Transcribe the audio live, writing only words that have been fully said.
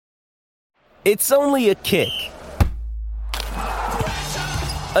It's only a kick,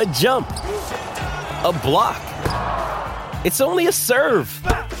 a jump, a block. It's only a serve.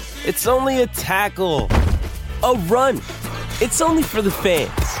 It's only a tackle, a run. It's only for the fans.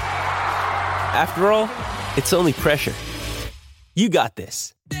 After all, it's only pressure. You got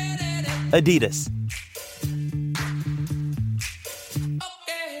this. Adidas.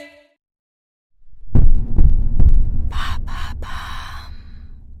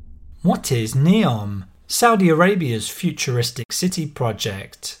 What is NEOM, Saudi Arabia's futuristic city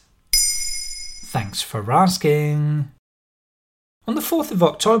project? Thanks for asking. On the 4th of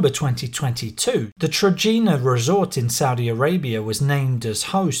October 2022, the Trojena Resort in Saudi Arabia was named as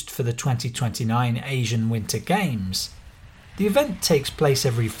host for the 2029 Asian Winter Games. The event takes place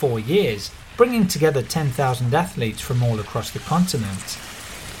every 4 years, bringing together 10,000 athletes from all across the continent.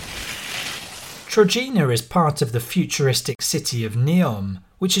 Trojena is part of the futuristic city of NEOM,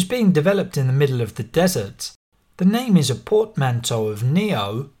 which is being developed in the middle of the desert. The name is a portmanteau of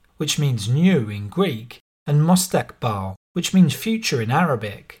Neo, which means new in Greek, and Mostakbal, which means future in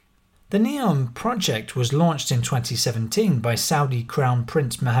Arabic. The NEOM project was launched in 2017 by Saudi Crown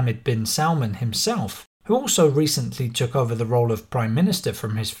Prince Mohammed bin Salman himself, who also recently took over the role of Prime Minister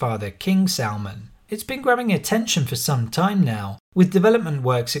from his father King Salman. It's been grabbing attention for some time now, with development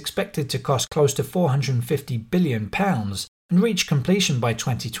works expected to cost close to £450 billion and reach completion by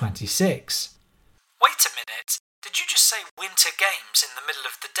 2026. Wait a minute, did you just say Winter Games in the middle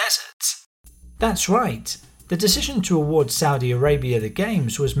of the desert? That's right. The decision to award Saudi Arabia the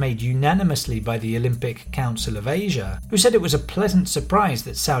Games was made unanimously by the Olympic Council of Asia, who said it was a pleasant surprise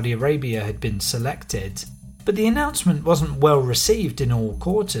that Saudi Arabia had been selected. But the announcement wasn't well received in all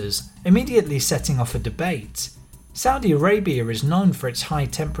quarters, immediately setting off a debate. Saudi Arabia is known for its high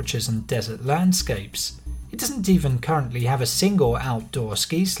temperatures and desert landscapes. It doesn't even currently have a single outdoor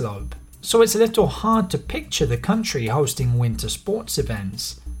ski slope, so it's a little hard to picture the country hosting winter sports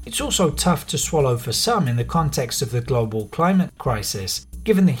events. It's also tough to swallow for some in the context of the global climate crisis,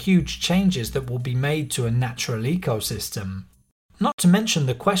 given the huge changes that will be made to a natural ecosystem. Not to mention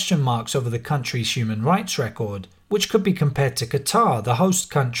the question marks over the country's human rights record, which could be compared to Qatar, the host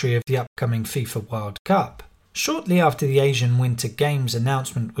country of the upcoming FIFA World Cup. Shortly after the Asian Winter Games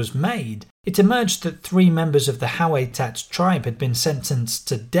announcement was made, it emerged that 3 members of the Hawaitat tribe had been sentenced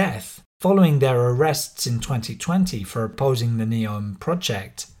to death following their arrests in 2020 for opposing the NEOM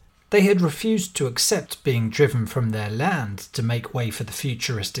project. They had refused to accept being driven from their land to make way for the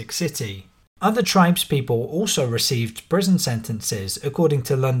futuristic city. Other tribespeople also received prison sentences, according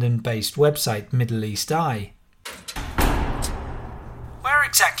to London-based website Middle East Eye. Where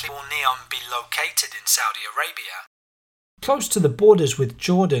exactly will NEOM be located in Saudi Arabia? Close to the borders with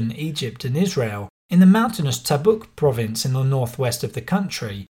Jordan, Egypt and Israel, in the mountainous Tabuk province in the northwest of the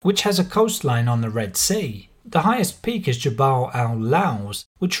country, which has a coastline on the Red Sea. The highest peak is Jabal al-Laus,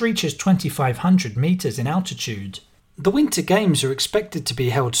 which reaches 2,500 metres in altitude. The Winter Games are expected to be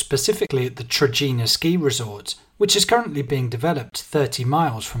held specifically at the Trojena ski resort, which is currently being developed 30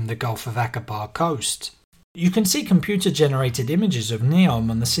 miles from the Gulf of Aqaba coast. You can see computer-generated images of NEOM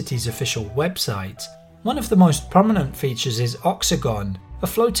on the city's official website. One of the most prominent features is Oxagon, a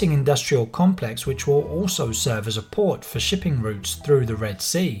floating industrial complex which will also serve as a port for shipping routes through the Red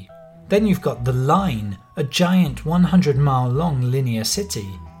Sea. Then you've got The Line, a giant 100-mile-long linear city,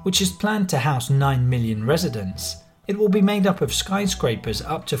 which is planned to house 9 million residents. It will be made up of skyscrapers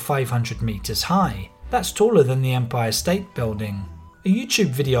up to 500 metres high. That's taller than the Empire State Building. A YouTube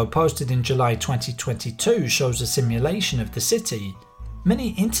video posted in July 2022 shows a simulation of the city. Many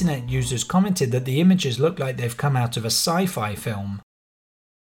internet users commented that the images look like they've come out of a sci-fi film.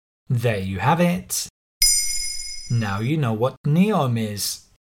 There you have it. Now you know what NEOM is.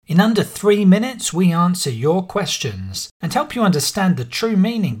 In under 3 minutes, we answer your questions and help you understand the true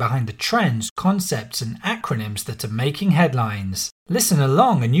meaning behind the trends, concepts, and acronyms that are making headlines. Listen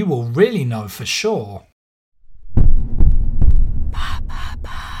along and you will really know for sure.